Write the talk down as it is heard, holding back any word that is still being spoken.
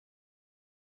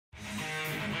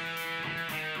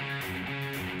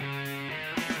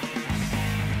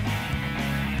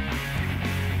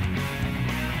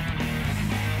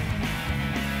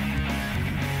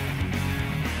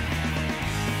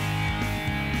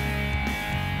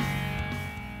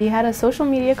We had a social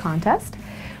media contest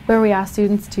where we asked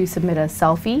students to submit a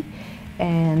selfie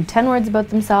and 10 words about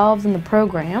themselves and the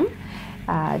program,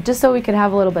 just so we could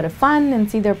have a little bit of fun and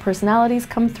see their personalities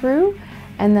come through.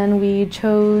 And then we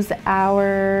chose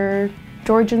our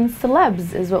Georgian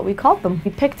celebs, is what we called them.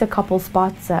 We picked a couple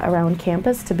spots around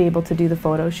campus to be able to do the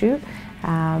photo shoot,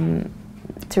 to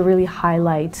really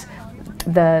highlight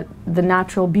the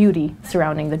natural beauty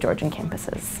surrounding the Georgian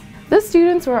campuses. The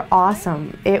students were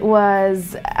awesome. It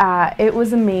was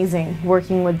amazing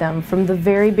working with them from the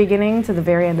very beginning to the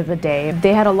very end of the day.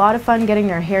 They had a lot of fun getting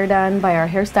their hair done by our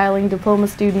hairstyling diploma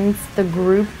students. The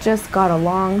group just got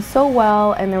along so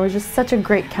well, and there was just such a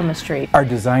great chemistry. Our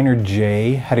designer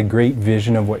Jay had a great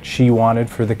vision of what she wanted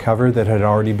for the cover that had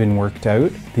already been worked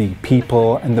out. The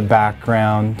people and the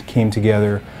background came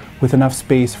together with enough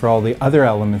space for all the other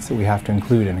elements that we have to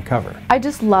include in a cover. I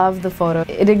just love the photo.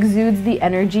 It exudes the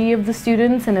energy of the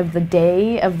students and of the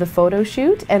day of the photo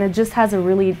shoot, and it just has a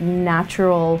really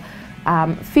natural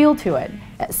feel to it.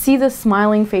 See the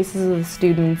smiling faces of the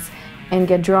students and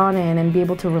get drawn in and be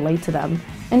able to relate to them,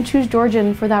 and choose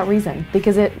Georgian for that reason,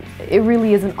 because it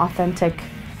really is an authentic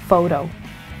photo.